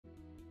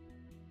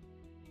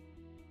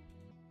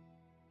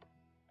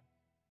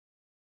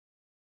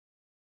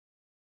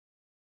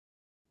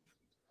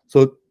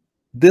So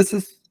this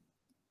is,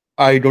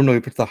 I don't know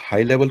if it's a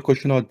high level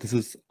question or this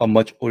is a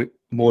much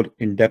more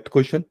in-depth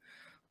question,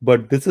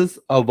 but this is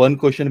a one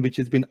question which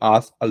has been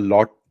asked a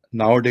lot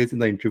nowadays in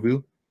the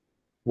interview.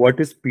 What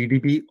is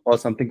PDB or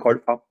something called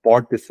a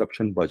pod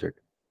disruption budget?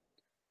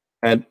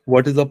 And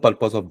what is the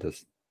purpose of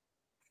this?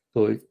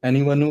 So if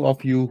anyone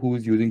of you who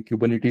is using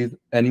Kubernetes,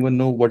 anyone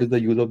know what is the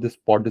use of this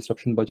pod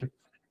disruption budget?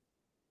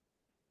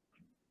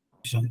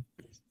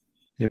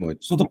 Yeah,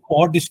 so the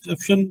pod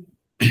disruption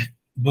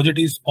budget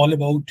is all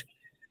about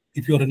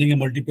if you're running a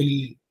multiple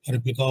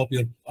replica of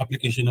your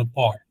application or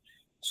pod.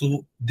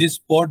 So this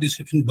pod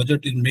disruption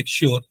budget will make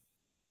sure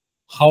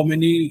how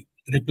many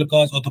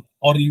replicas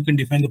or you can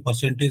define the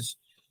percentage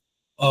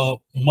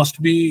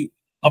must be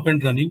up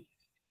and running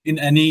in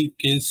any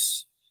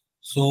case.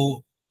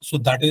 So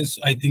that is,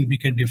 I think we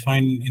can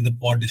define in the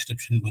pod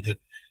disruption budget.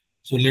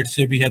 So let's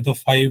say we have the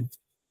 5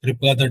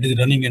 replica that is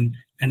running,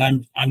 and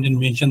I'm going to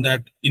mention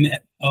that in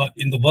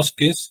the worst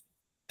case,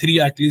 3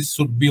 at least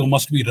should be or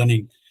must be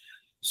running.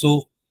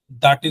 So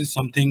that is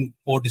something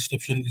pod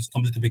disruption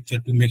comes to the picture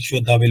to make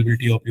sure the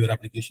availability of your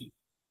application.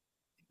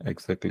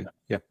 Exactly.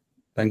 Yeah.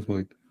 Thanks,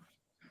 Mohit.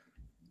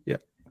 Yeah.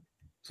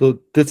 So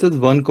this is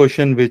one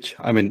question which,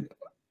 I mean,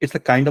 it's a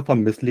kind of a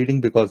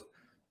misleading because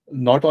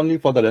not only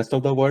for the rest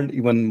of the world,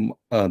 even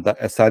the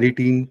SRE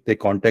team, they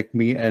contact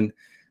me and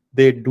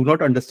they do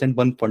not understand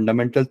one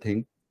fundamental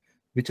thing,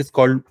 which is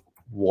called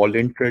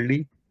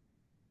voluntarily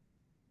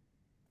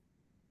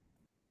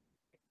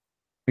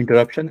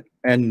interruption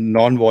and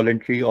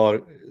non-voluntary,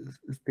 or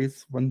is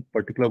this one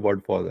particular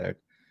word for that?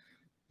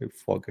 I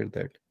forget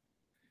that.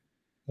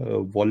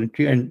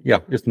 Voluntary and yeah,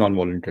 it's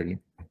non-voluntary.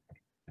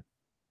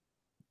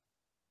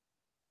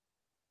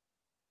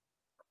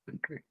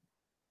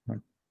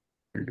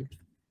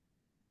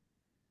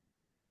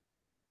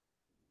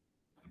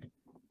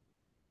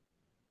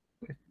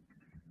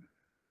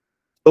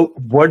 So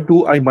what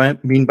do I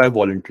mean by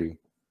voluntary?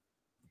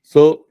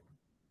 So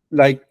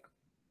like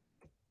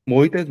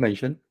Mohit has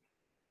mentioned,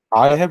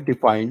 I have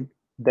defined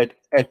that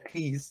at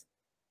least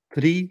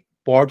 3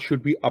 pods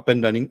should be up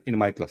and running in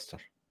my cluster,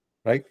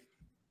 right?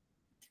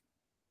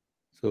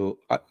 So,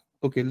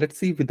 okay, let's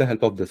see with the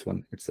help of this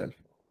one itself.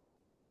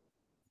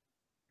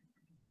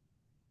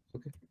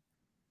 Okay,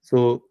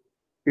 so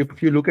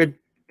if you look at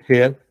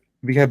here,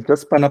 we have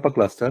just spun up a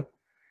cluster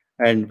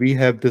and we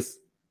have this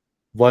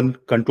 1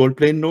 control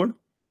plane node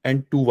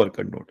and 2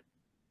 worker node,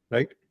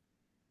 right?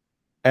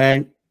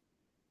 And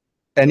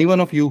any one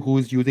of you who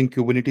is using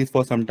Kubernetes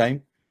for some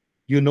time,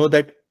 you know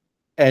that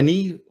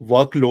any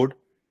workload,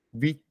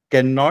 we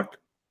cannot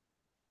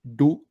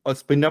do a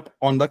spin up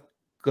on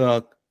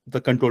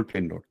the control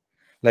plane node.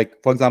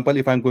 Like, for example,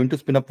 if I'm going to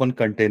spin up one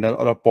container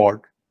or a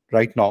pod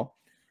right now,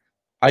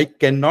 I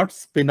cannot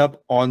spin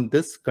up on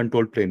this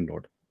control plane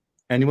node.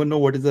 Anyone know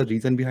what is the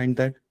reason behind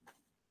that?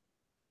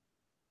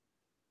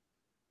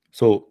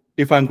 So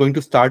if I'm going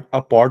to start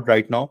a pod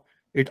right now,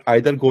 it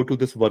either go to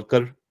this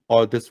worker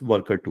or this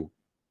worker 2.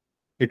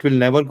 It will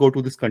never go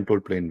to this control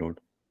plane node.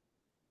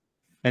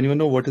 Anyone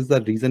know what is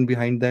the reason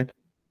behind that?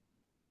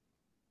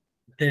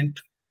 Taint.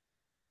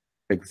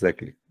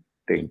 Exactly,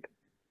 taint.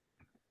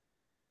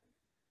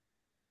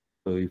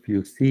 So if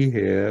you see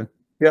here,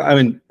 yeah, I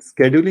mean,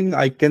 scheduling,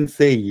 I can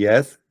say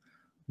yes,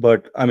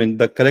 but I mean,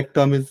 the correct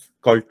term is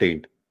called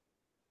taint.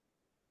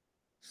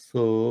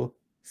 So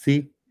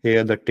see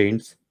here the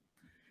taints.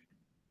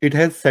 It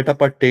has set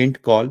up a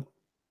taint called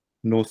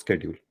no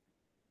schedule.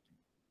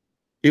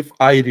 If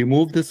I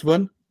remove this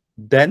one,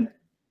 then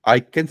I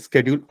can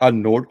schedule a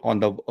node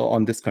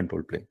on this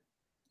control plane.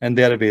 And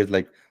there are ways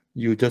like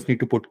you just need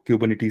to put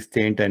Kubernetes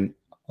taint and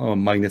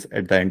minus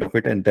at the end of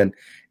it, and then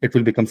it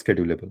will become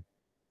schedulable.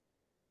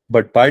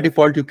 But by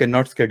default, you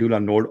cannot schedule a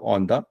node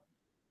on the,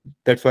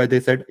 that's why they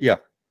said, yeah,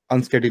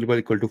 unschedulable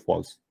equal to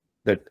false,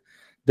 that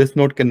this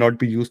node cannot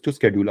be used to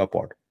schedule a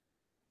pod.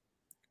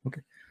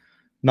 Okay.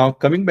 Now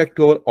coming back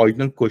to our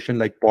original question,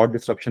 like pod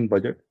disruption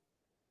budget.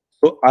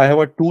 So I have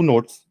a 2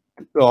 nodes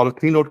or a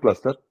 3 node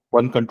cluster,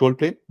 1 control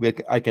plane where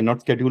I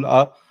cannot schedule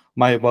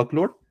my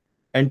workload,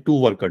 and 2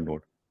 worker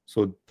node.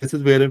 So this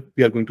is where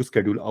we are going to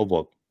schedule our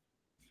work.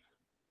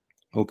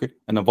 Okay.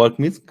 And a work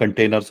means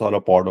containers or a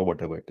pod or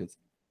whatever it is,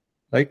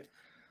 right?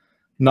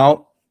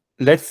 Now,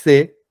 let's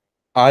say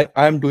I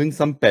am doing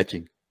some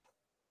patching,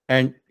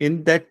 and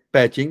in that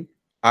patching,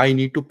 I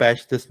need to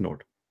patch this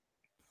node.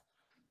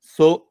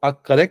 So a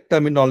correct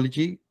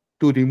terminology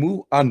to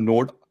remove a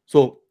node.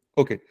 So,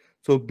 okay.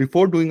 So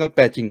before doing a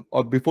patching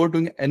or before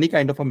doing any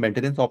kind of a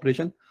maintenance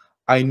operation,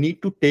 I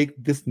need to take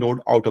this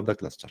node out of the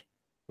cluster,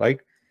 right?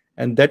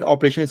 And that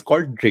operation is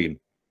called drain.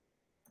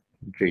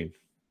 Drain.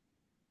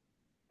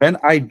 When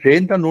I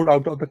drain the node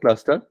out of the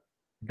cluster,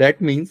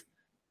 that means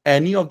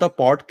any of the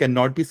pod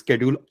cannot be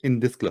scheduled in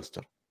this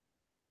cluster.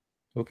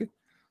 Okay.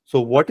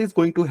 So what is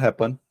going to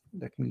happen?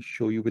 Let me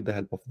show you with the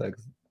help of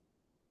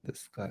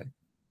this guy.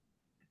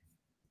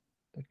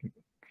 Let me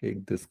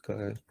take this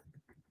guy.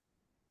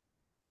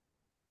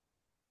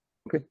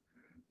 Okay.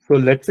 So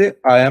let's say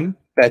I am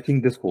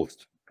patching this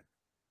host.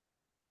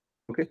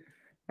 Okay.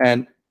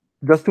 And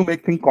just to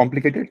make things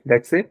complicated,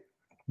 let's say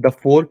the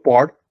 4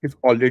 pod is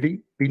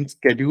already been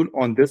scheduled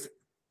on this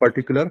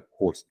particular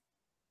host.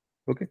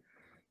 Okay.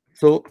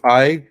 So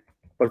I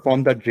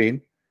perform the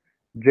drain.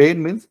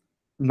 Drain means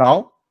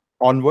now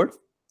onwards,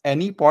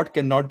 any pod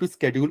cannot be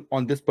scheduled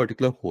on this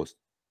particular host.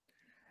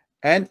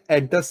 And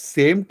at the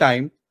same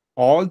time,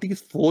 all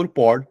these 4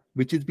 pod,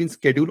 which is been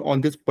scheduled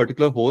on this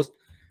particular host,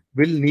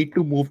 will need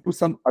to move to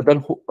some other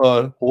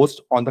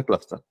host on the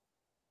cluster,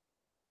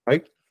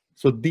 right?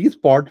 So these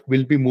pods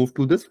will be moved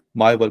to this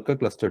my worker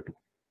cluster 2,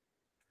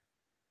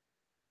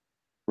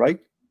 right?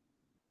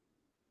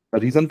 The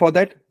reason for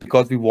that,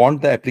 because we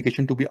want the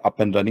application to be up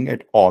and running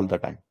at all the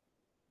time,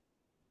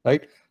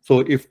 right? So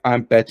if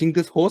I'm patching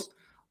this host,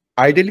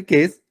 ideal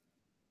case,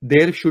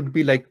 there should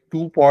be like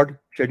 2 pod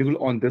scheduled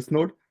on this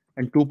node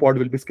and 2 pod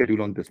will be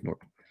scheduled on this node.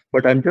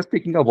 But I'm just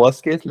taking a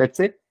worst case, let's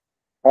say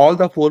all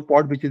the 4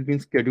 pod which is being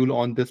scheduled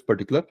on this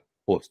particular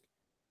host,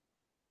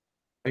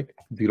 right?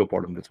 0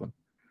 pod on this one.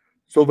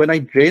 So when I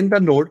drain the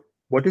node,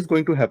 what is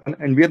going to happen?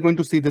 And we are going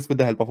to see this with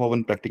the help of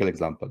one practical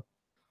example.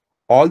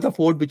 All the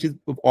 4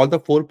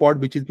 pod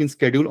which is been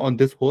scheduled on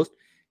this host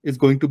is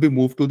going to be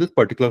moved to this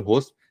particular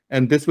host,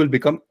 and this will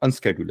become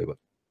unschedulable.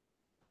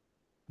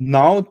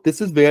 Now this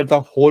is where the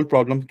whole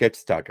problem gets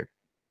started,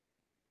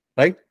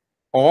 right?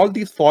 All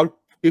these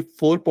if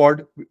 4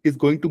 pod is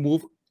going to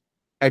move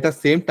at the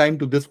same time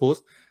to this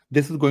host,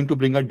 this is going to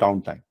bring a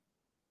downtime,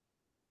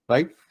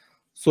 right?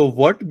 So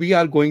what we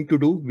are going to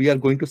do, we are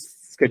going to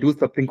schedule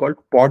something called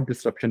pod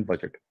disruption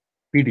budget,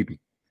 PDB.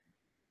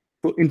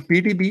 So in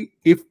PDB,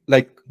 if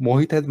like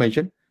Mohit has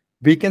mentioned,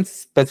 we can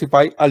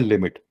specify a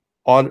limit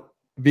or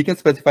we can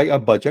specify a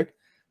budget,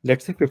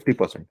 let's say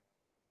 50%.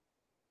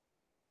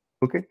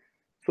 Okay.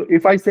 So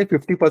if I say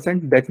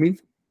 50%, that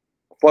means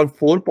for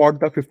 4 pod,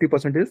 the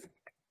 50% is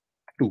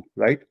 2,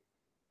 right?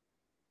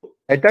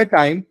 At that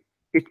time,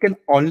 it can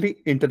only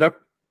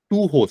interrupt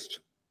 2 hosts,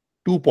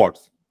 2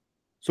 pods.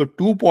 So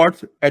 2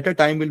 pods at a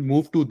time will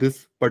move to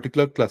this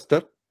particular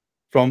cluster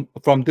from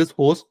this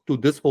host to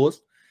this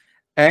host,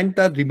 and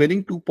the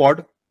remaining 2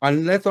 pod,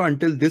 unless or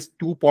until these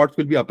 2 pods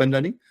will be up and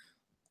running,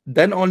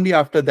 then only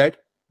after that,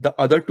 the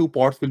other 2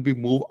 pods will be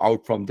moved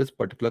out from this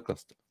particular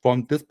cluster,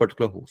 from this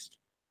particular host.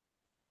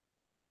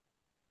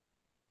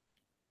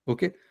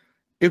 Okay.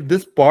 If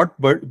this pod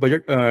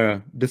budget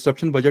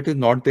disruption budget is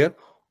not there,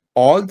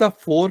 all the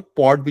 4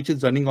 pod which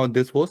is running on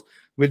this host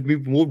will be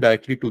moved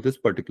directly to this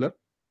particular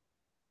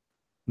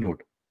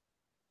node.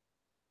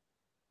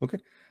 Okay.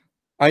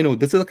 I know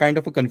this is a kind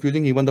of a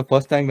confusing. Even the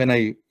first time when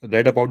I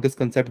read about this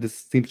concept, this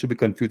seems to be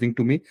confusing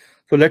to me.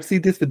 So let's see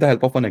this with the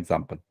help of an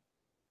example.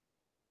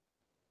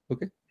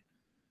 Okay.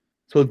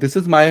 So this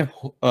is my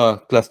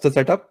cluster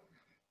setup.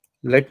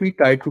 Let me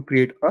try to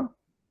create a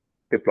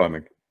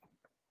deployment.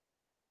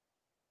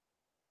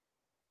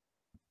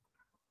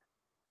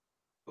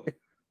 Okay.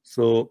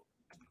 So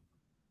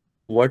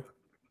what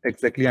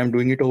exactly I'm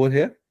doing it over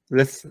here?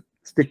 Let's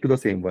stick to the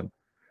same one.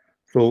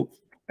 So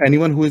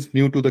anyone who is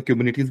new to the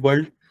Kubernetes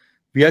world,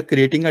 we are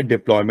creating a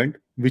deployment,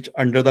 which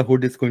under the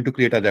hood is going to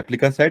create a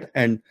replica set,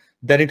 and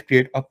then it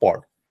create a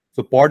pod.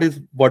 So pod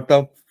is what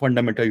the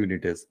fundamental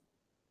unit is.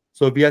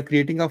 So we are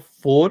creating a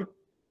 4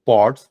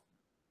 pods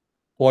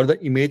for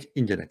the image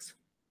Nginx.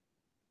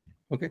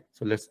 Okay,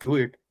 so let's do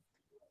it.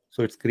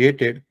 So it's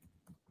created.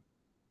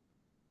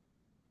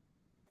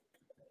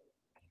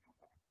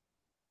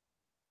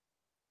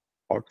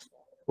 Pods.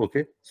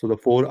 Okay, so the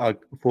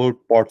 4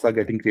 pods are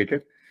getting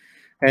created.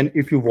 And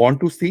if you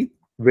want to see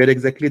where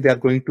exactly they are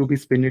going to be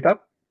spin it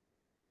up,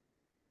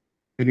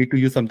 you need to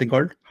use something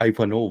called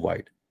 -o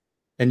wide.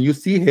 And you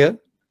see here,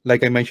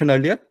 like I mentioned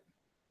earlier,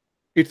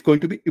 it's going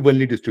to be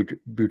evenly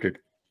distributed.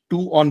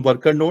 2 on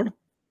worker node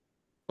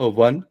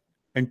 1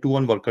 and 2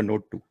 on worker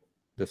node 2.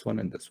 This one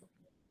and this one.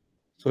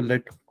 So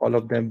let all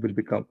of them will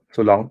become,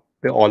 so now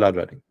they all are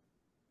running.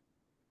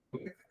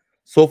 Okay.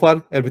 So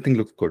far, everything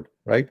looks good,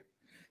 right?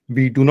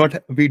 We do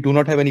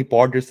not have any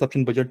pod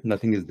disruption budget.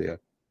 Nothing is there.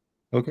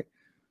 Okay.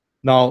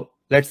 Now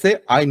let's say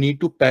I need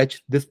to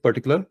patch this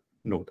particular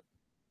node.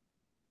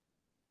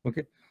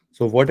 Okay.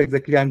 So what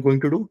exactly I'm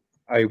going to do?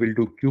 I will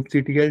do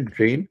kubectl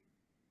drain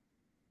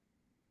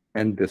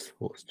and this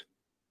host,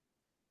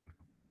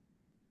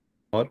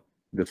 or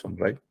this one,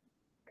 right?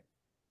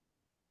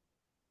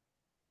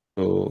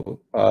 So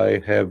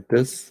I have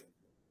this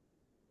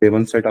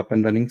daemon set up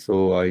and running.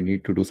 So I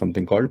need to do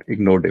something called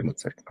ignore daemon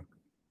set.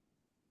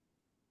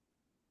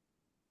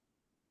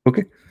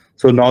 Okay.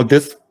 So now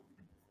this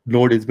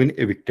node has been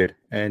evicted.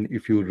 And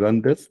if you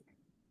run this,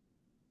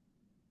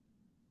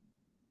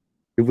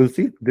 you will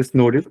see this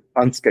node is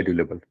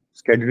unschedulable.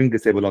 Scheduling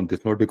disabled on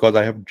this node because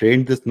I have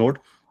drained this node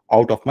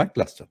out of my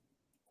cluster.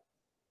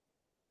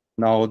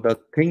 Now the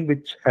thing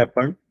which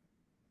happened,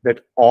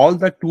 that all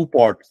the 2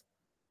 pods,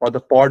 or the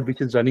pod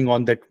which is running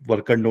on that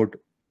worker node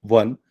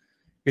 1,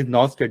 is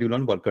now scheduled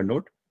on worker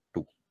node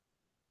 2.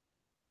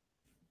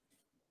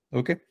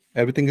 Okay,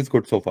 everything is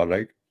good so far,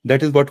 right?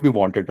 That is what we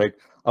wanted, right?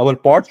 Our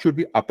pod should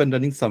be up and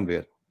running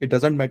somewhere. It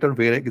doesn't matter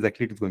where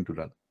exactly it is going to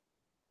run.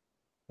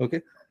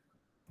 Okay,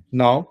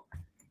 now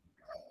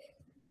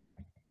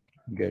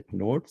get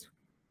nodes.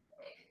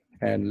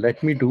 And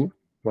let me do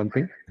one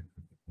thing.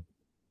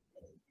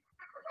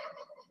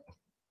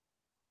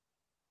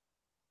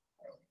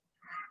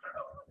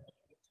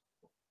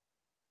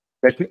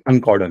 Let me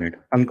uncordon it.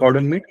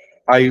 Uncordon means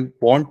I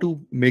want to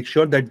make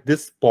sure that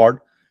this pod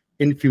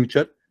in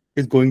future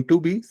is going to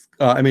be,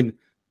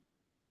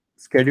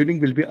 scheduling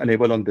will be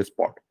enabled on this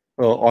pod,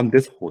 on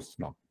this host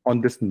now,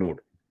 on this node.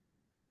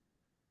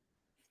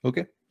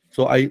 Okay.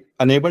 So I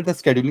enable the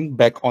scheduling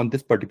back on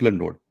this particular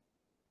node.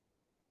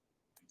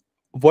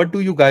 What do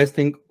you guys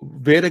think?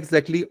 Where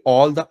exactly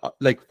all the,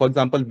 like, for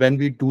example, when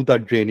we do the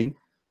draining,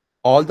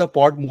 all the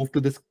pod move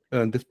to this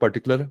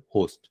particular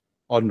host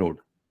or node.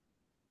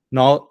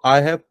 Now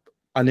I have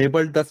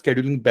enabled the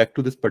scheduling back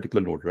to this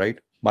particular node, right?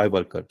 My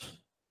worker.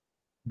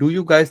 Do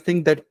you guys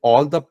think that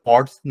all the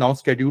pods now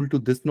scheduled to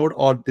this node,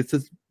 or this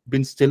has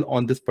been still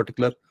on this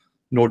particular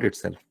node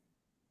itself?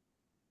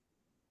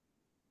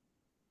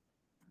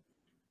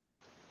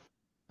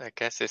 I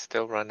guess it's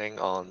still running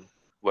on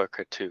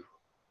worker 2.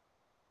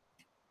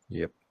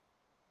 Yep.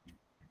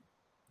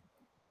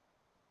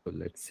 So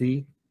let's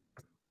see.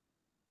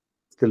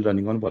 Still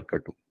running on worker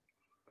 2.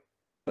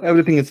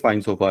 Everything is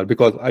fine so far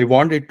because I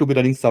want it to be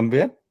running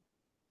somewhere.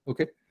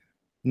 Okay.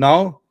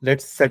 Now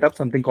let's set up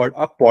something called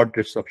a pod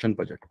disruption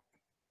budget.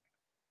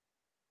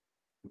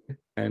 Okay.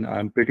 And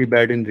I'm pretty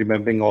bad in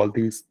remembering all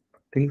these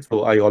things,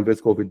 so I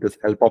always go with this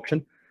help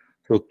option.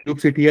 So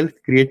kubectl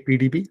create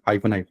pdb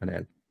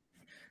 -l.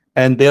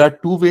 And there are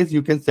two ways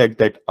you can set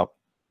that up.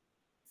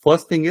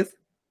 First thing is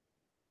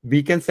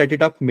we can set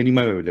it up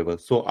minimum available.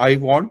 So I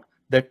want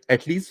that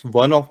at least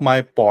one of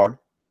my pod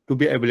to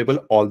be available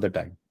all the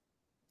time.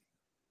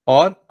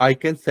 Or I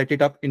can set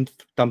it up in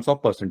terms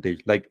of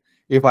percentage. Like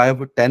if I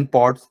have 10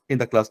 pods in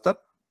the cluster,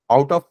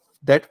 out of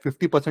that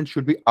 50%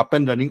 should be up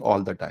and running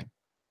all the time.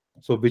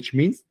 So which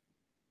means,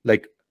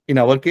 like in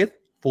our case,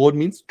 4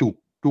 means 2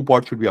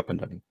 pods should be up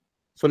and running.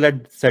 So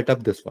let's set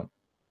up this one.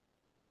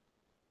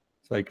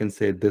 So I can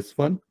say this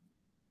one,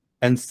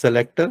 and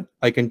selector,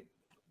 I can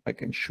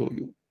show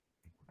you.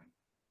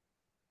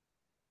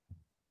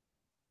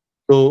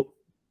 So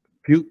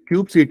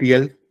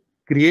kubectl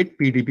create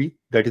PDB,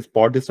 that is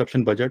pod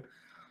disruption budget,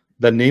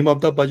 the name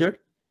of the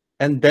budget,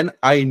 and then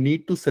I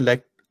need to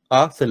select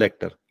a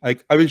selector. I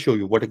will show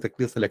you what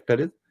exactly a selector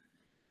is.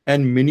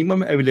 And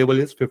minimum available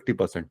is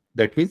 50%.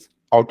 That means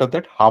out of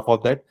that, half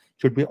of that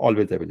should be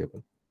always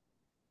available.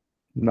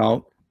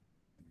 Now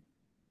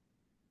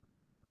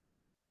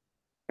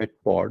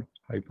at pod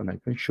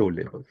 --- show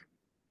labels.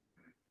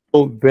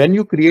 So when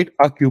you create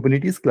a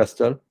Kubernetes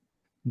cluster,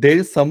 there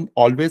is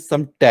always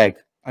some tag.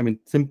 I mean,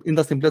 in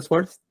the simplest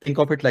words, think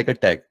of it like a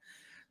tag.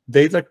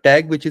 There is a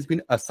tag which has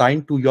been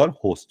assigned to your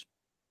host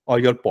or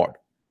your pod.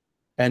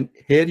 And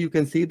here you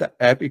can see the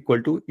app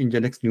equal to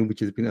nginx new,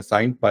 which has been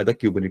assigned by the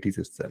Kubernetes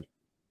itself.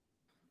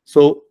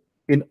 So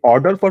in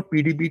order for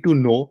PDB to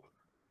know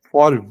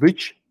for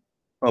which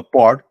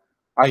pod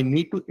I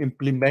need to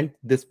implement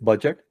this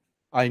budget,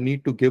 I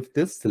need to give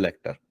this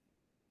selector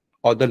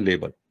or the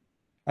label.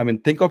 I mean,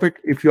 think of it,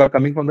 if you are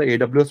coming from the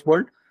AWS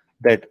world,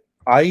 that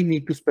I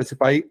need to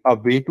specify a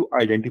way to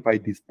identify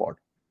these pods.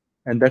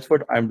 And that's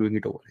what I'm doing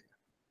it over here.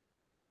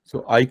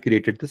 So I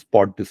created this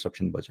pod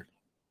disruption budget.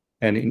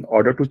 And in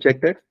order to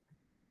check that,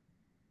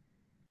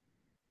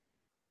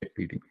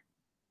 PDB.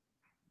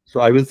 So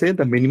I will say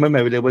the minimum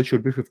available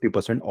should be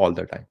 50% all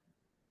the time.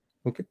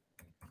 Okay.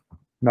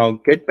 Now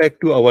get back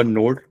to our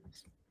node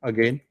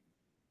again,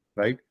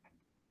 right?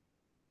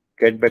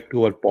 Get back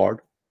to our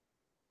pod.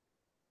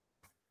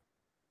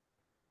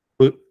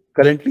 So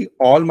currently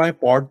all my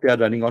pods, they are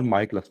running on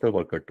my cluster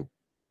worker 2.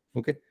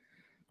 Okay.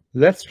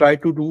 Let's try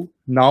to do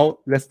now.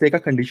 Let's take a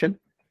condition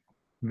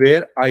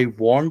where I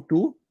want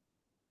to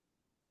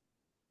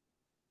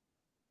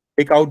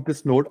take out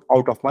this node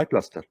out of my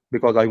cluster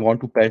because I want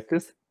to patch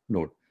this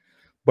node.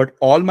 But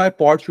all my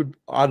pods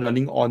are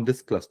running on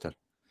this cluster.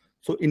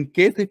 So in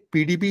case if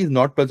PDB is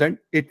not present,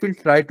 it will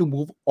try to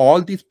move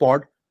all these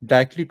pods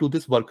directly to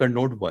this worker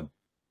node 1.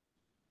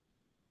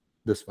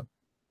 This one.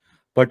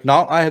 But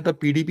now I have the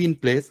PDB in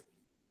place.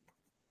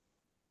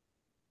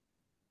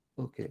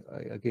 Okay, I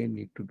again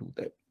need to do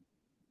that.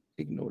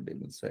 Ignore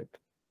daemon set.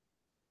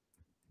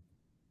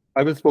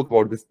 I will speak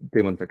about this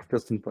daemon set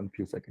just in a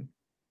few seconds.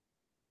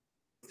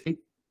 See,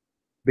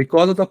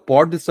 because of the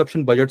pod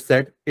disruption budget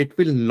set, it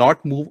will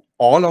not move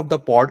all of the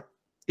pod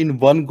in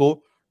one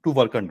go to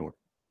worker node.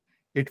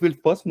 It will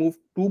first move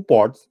 2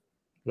 pods,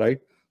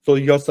 right? So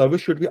your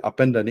service should be up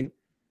and running.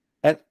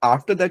 And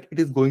after that, it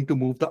is going to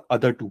move the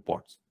other 2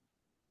 pods.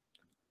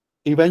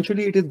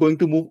 Eventually, it is going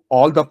to move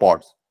all the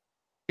pods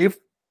if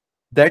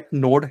that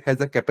node has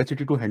a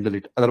capacity to handle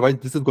it. Otherwise,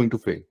 this is going to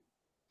fail.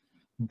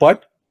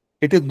 But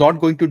it is not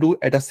going to do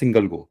at a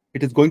single go.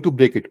 It is going to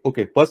break it.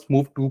 Okay, first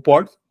move 2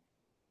 pods.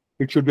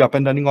 It should be up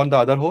and running on the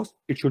other host.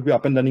 It should be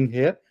up and running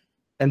here.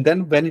 And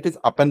then when it is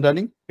up and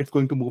running, it's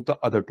going to move the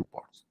other 2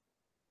 pods.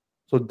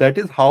 So that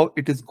is how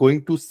it is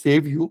going to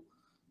save you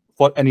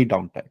for any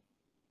downtime.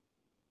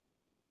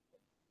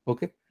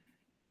 Okay.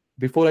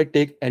 Before I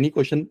take any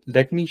question,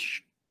 let me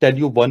tell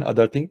you one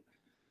other thing.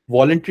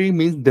 Voluntary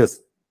means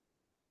this.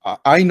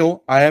 I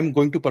know I am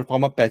going to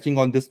perform a patching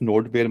on this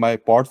node where my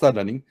pods are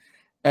running,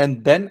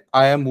 and then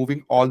I am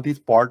moving all these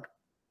pods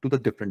to the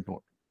different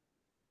node.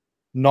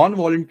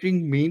 Non-voluntary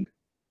means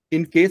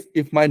in case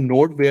if my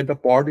node where the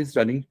pod is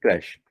running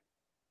crash.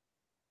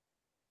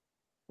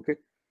 Okay,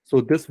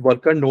 so this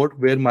worker node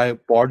where my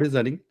pod is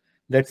running,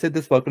 let's say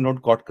this worker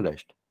node got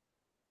crashed.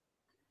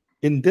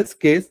 In this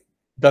case,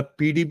 the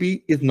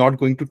PDB is not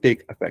going to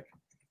take effect.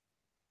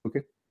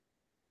 Okay,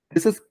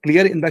 this is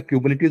clear in the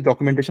Kubernetes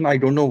documentation. I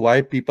don't know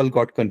why people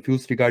got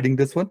confused regarding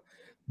this one,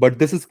 but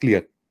this is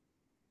clear.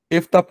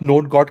 If the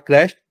node got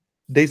crashed,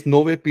 there is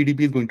no way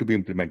PDB is going to be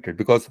implemented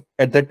because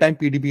at that time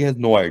PDB has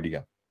no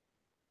idea.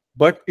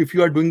 But if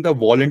you are doing the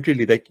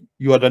voluntarily, like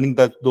you are running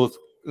those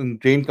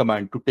drain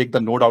command to take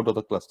the node out of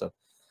the cluster,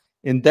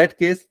 in that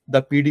case,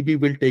 the PDB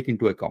will take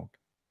into account.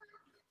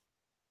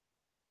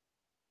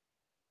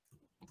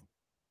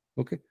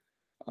 Okay.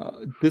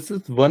 This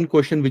is one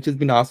question which has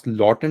been asked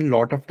lot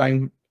of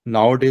time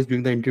nowadays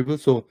during the interview.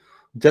 So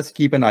just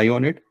keep an eye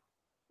on it.